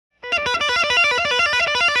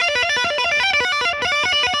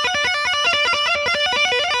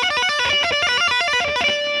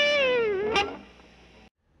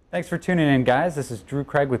Thanks for tuning in, guys. This is Drew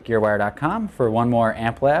Krag with Gearwire.com for one more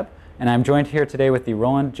Amp Lab, and I'm joined here today with the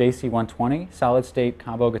Roland JC-120 solid-state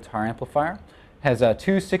combo guitar amplifier. It has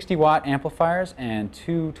two 60-watt amplifiers and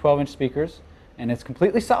two 12-inch speakers, and it's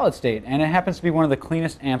completely solid-state, and it happens to be one of the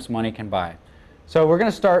cleanest amps money can buy. So we're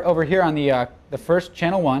going to start over here on the first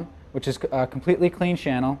channel 1, which is a completely clean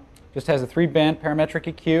channel. Just has a 3-band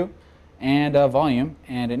parametric EQ and a volume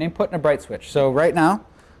and an input and a bright switch. So right now,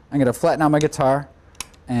 I'm going to flatten out my guitar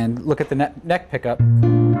and look at the neck pickup.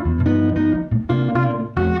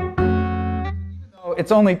 So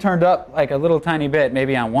it's only turned up like a little tiny bit,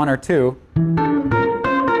 maybe on 1 or 2.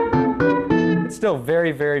 It's still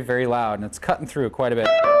very, very, very loud, and it's cutting through quite a bit.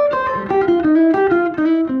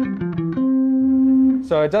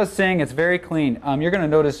 So it does sing, it's very clean. You're going to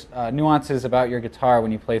notice nuances about your guitar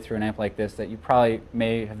when you play through an amp like this that you probably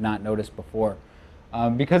may have not noticed before.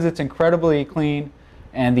 Because it's incredibly clean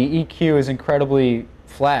and the EQ is incredibly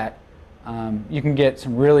flat, you can get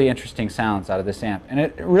some really interesting sounds out of this amp. And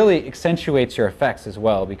it really accentuates your effects as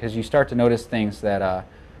well, because you start to notice things that,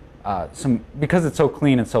 because it's so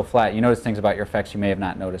clean and so flat, you notice things about your effects you may have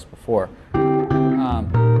not noticed before.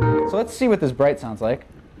 So let's see what this bright sounds like.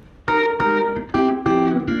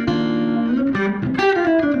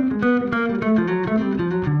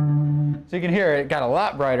 So you can hear it got a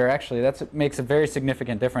lot brighter, actually. That makes a very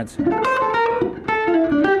significant difference.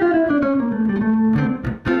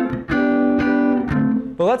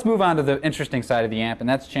 But let's move on to the interesting side of the amp, and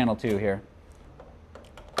that's channel 2 here.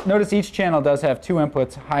 Notice each channel does have 2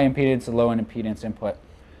 inputs, high impedance and low impedance input.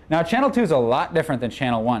 Now channel 2 is a lot different than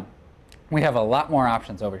channel 1. We have a lot more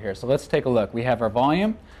options over here. So let's take a look. We have our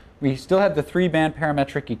volume. We still have the 3-band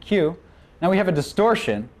parametric EQ. Now we have a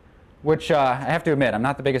distortion, which I have to admit I'm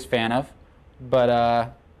not the biggest fan of.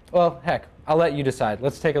 But, well, heck, I'll let you decide.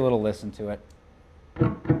 Let's take a little listen to it.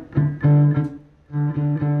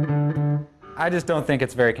 I just don't think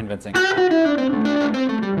it's very convincing. To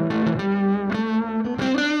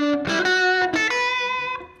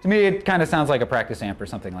me, it kind of sounds like a practice amp or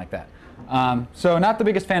something like that. So not the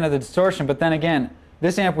biggest fan of the distortion, but then again,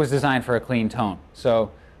 this amp was designed for a clean tone.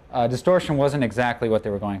 So distortion wasn't exactly what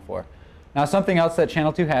they were going for. Now something else that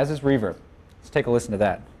channel 2 has is reverb. Let's take a listen to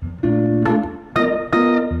that.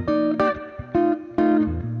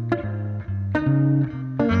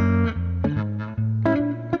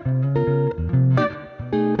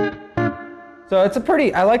 So it's a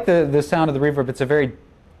pretty, I like the sound of the reverb. It's a very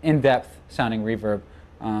in-depth sounding reverb.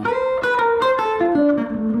 I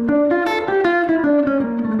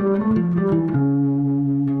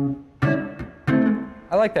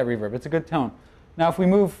like that reverb. It's a good tone. Now if we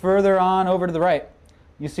move further on over to the right,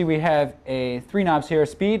 you see we have 3 knobs here: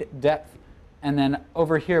 speed, depth, and then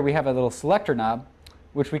over here we have a little selector knob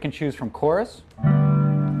which we can choose from chorus.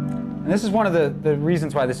 And this is one of the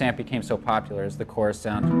reasons why this amp became so popular, is the chorus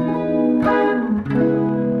sound.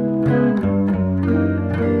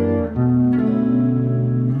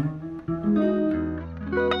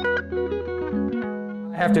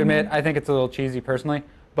 I have to admit, I think it's a little cheesy personally,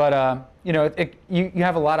 but you know, you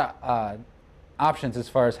have a lot of options as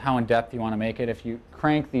far as how in depth you want to make it. If you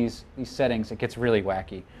crank these settings, it gets really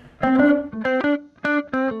wacky.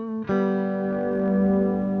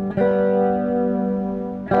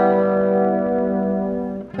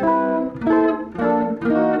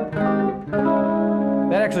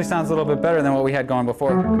 That actually sounds a little bit better than what we had going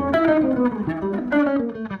before.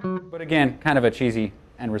 But again, kind of a cheesy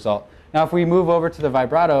end result. Now if we move over to the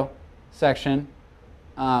vibrato section,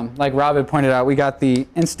 like Rob had pointed out, we got the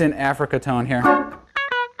instant Africa tone here.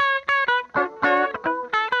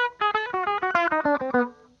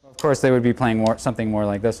 Of course they would be playing something more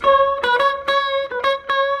like this.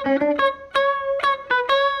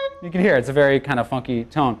 You can hear it's a very kind of funky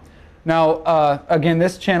tone. Now, again,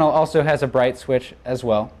 this channel also has a bright switch as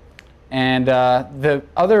well. And the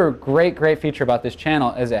other great feature about this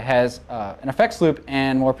channel is it has an effects loop,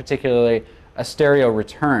 and more particularly a stereo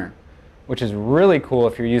return, which is really cool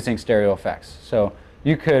if you're using stereo effects. So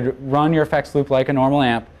you could run your effects loop like a normal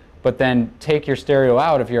amp, but then take your stereo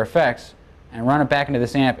out of your effects and run it back into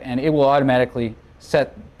this amp, and it will automatically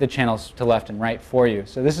set the channels to left and right for you.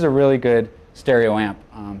 So this is a really good stereo amp.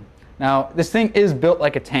 Now, this thing is built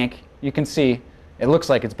like a tank. You can see it looks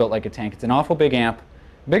like it's built like a tank. It's an awful big amp,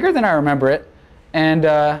 bigger than I remember it, and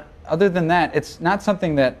other than that, it's not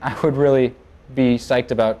something that I would really be psyched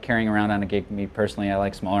about carrying around on a gig. Me personally, I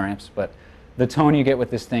like smaller amps, but the tone you get with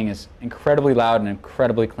this thing is incredibly loud and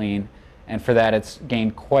incredibly clean, and for that it's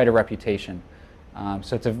gained quite a reputation.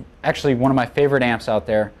 So it's actually one of my favorite amps out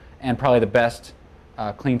there, and probably the best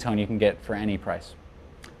clean tone you can get for any price.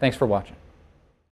 Thanks for watching.